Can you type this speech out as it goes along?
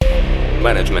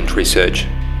Management Research.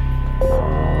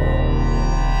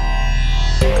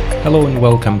 Hello and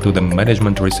welcome to the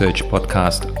Management Research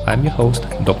podcast. I'm your host,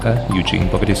 Dr. Eugene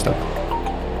Bogodistov.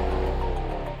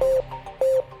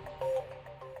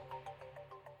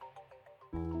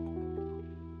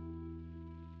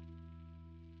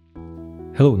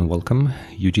 Hello and welcome,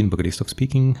 Eugene Bogodistov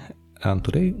speaking, and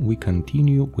today we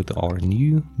continue with our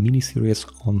new mini-series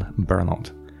on burnout.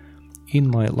 In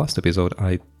my last episode,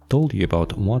 I told you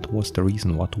about what was the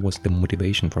reason, what was the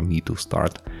motivation for me to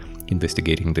start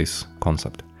investigating this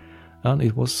concept. And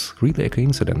it was really a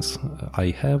coincidence.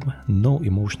 I have no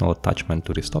emotional attachment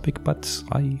to this topic, but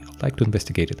I like to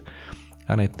investigate it.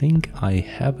 And I think I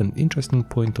have an interesting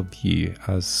point of view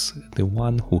as the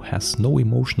one who has no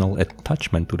emotional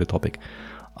attachment to the topic.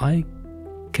 I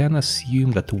can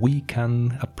assume that we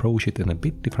can approach it in a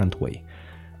bit different way.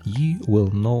 You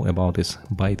will know about this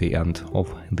by the end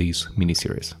of this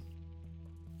mini-series.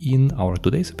 In our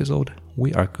today's episode,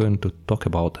 we are going to talk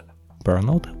about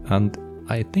burnout, and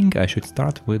I think I should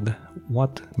start with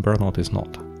what burnout is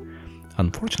not.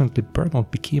 Unfortunately,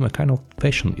 burnout became a kind of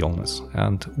fashion illness,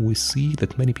 and we see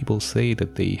that many people say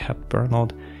that they have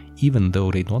burnout even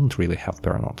though they don't really have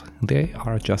burnout. They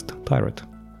are just tired.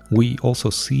 We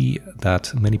also see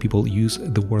that many people use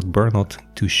the word burnout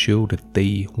to show that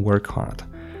they work hard.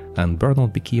 And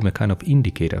burnout became a kind of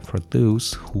indicator for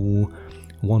those who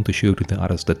want to show to the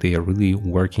others that they are really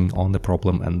working on the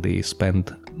problem and they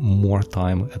spend more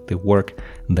time at the work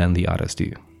than the others do.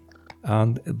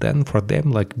 And then for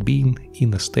them, like being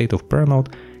in a state of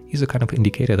burnout is a kind of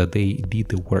indicator that they did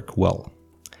the work well.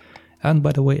 And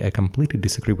by the way, I completely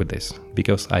disagree with this,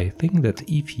 because I think that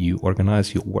if you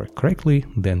organize your work correctly,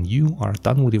 then you are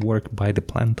done with your work by the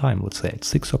planned time, let's say at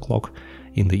 6 o'clock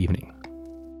in the evening.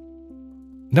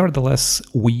 Nevertheless,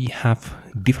 we have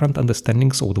different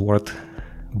understandings of the word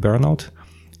burnout,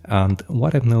 and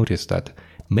what I've noticed that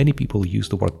many people use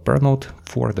the word burnout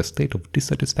for the state of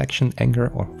dissatisfaction,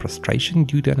 anger or frustration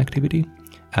due to an activity,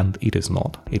 and it is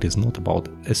not. It is not about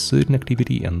a certain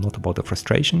activity and not about a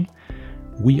frustration.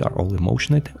 We are all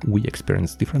emotional, we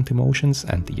experience different emotions,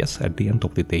 and yes, at the end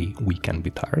of the day we can be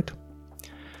tired.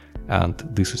 And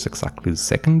this is exactly the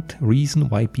second reason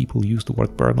why people use the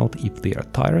word burnout if they are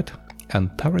tired.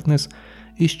 And tiredness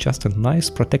is just a nice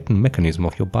protecting mechanism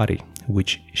of your body,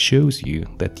 which shows you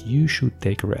that you should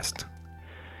take a rest.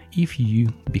 If you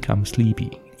become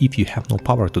sleepy, if you have no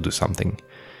power to do something,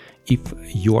 if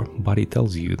your body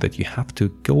tells you that you have to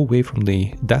go away from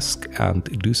the desk and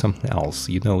do something else,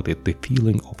 you know that the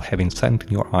feeling of having sand in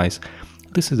your eyes,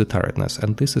 this is the tiredness,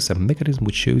 and this is a mechanism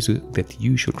which shows you that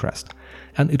you should rest.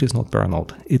 And it is not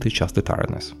burnout, it is just the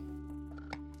tiredness.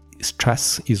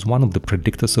 Stress is one of the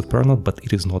predictors of burnout, but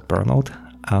it is not burnout.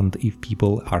 And if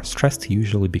people are stressed,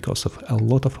 usually because of a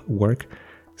lot of work,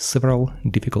 several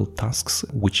difficult tasks,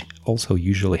 which also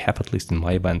usually have, at least in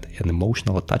my event, an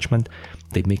emotional attachment,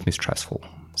 they make me stressful.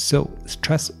 So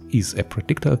stress is a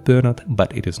predictor of burnout,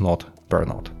 but it is not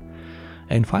burnout.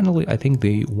 And finally, I think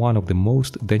one of the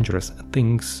most dangerous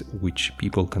things which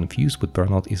people confuse with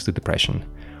burnout is the depression.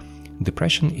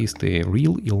 Depression is the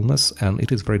real illness, and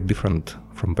it is very different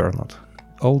from burnout.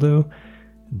 Although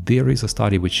there is a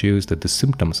study which shows that the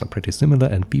symptoms are pretty similar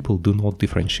and people do not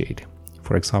differentiate.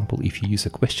 For example, if you use a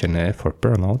questionnaire for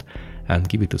burnout and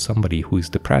give it to somebody who is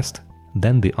depressed,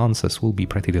 then the answers will be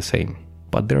pretty the same.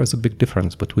 But there is a big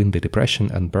difference between the depression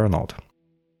and burnout.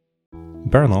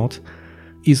 Burnout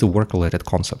is a work-related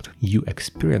concept. You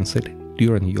experience it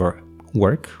during your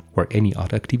work or any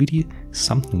other activity,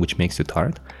 something which makes you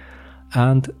tired.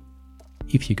 And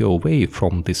if you go away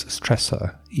from this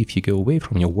stressor, if you go away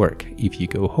from your work, if you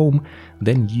go home,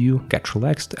 then you get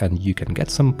relaxed and you can get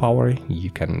some power,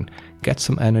 you can get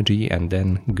some energy and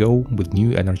then go with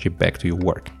new energy back to your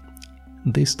work.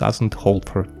 This doesn't hold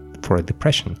for a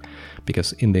depression,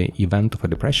 because in the event of a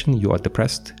depression, you are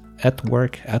depressed at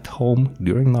work, at home,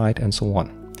 during night and so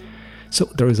on. So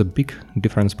there is a big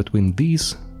difference between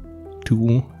these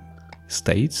two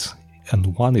states.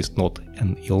 And one is not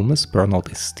an illness. Burnout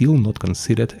is still not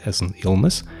considered as an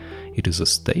illness. It is a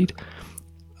state.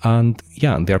 And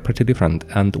yeah, they are pretty different.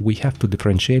 And we have to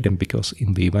differentiate them, because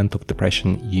in the event of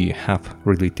depression, you have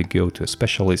really to go to a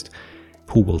specialist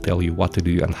who will tell you what to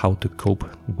do and how to cope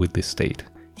with this state.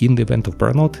 In the event of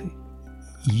burnout,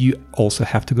 you also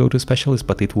have to go to a specialist,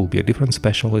 but it will be a different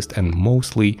specialist, and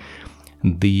mostly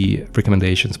the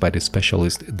recommendations by the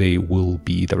specialist, they will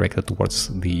be directed towards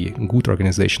the good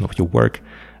organization of your work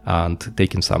and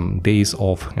taking some days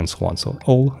off and so on. So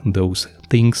all those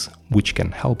things which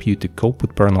can help you to cope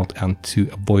with burnout and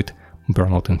to avoid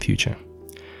burnout in future.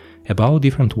 About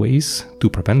different ways to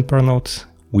prevent burnout,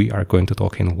 we are going to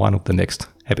talk in one of the next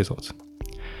episodes.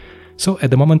 So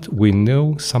at the moment, we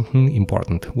know something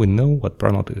important. We know what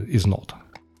burnout is not.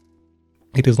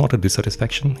 It is not a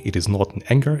dissatisfaction, it is not an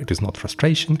anger, it is not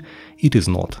frustration, it is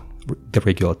not the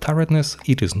regular tiredness,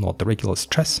 it is not the regular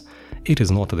stress, it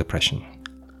is not a depression.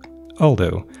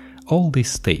 Although all these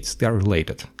states, they are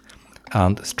related,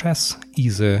 and stress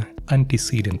is an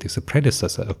antecedent, is a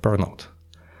predecessor of burnout.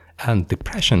 And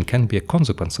depression can be a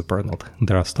consequence of burnout.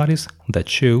 There are studies that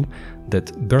show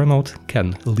that burnout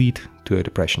can lead to a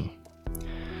depression.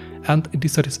 And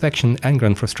dissatisfaction, anger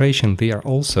and frustration, they are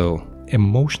also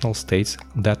emotional states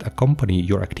that accompany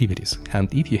your activities.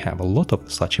 And if you have a lot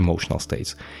of such emotional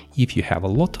states, if you have a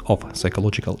lot of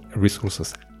psychological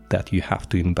resources that you have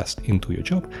to invest into your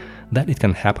job, then it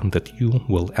can happen that you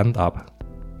will end up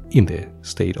in the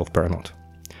state of burnout.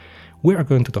 We are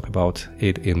going to talk about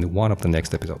it in one of the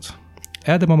next episodes.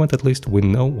 At the moment, at least, we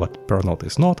know what burnout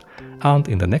is not, and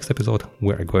in the next episode,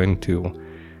 we are going to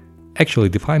actually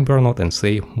define burnout and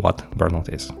say what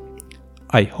burnout is.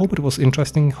 I hope it was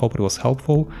interesting, hope it was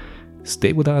helpful.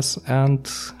 Stay with us, and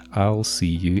I'll see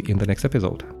you in the next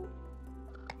episode.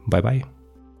 Bye bye.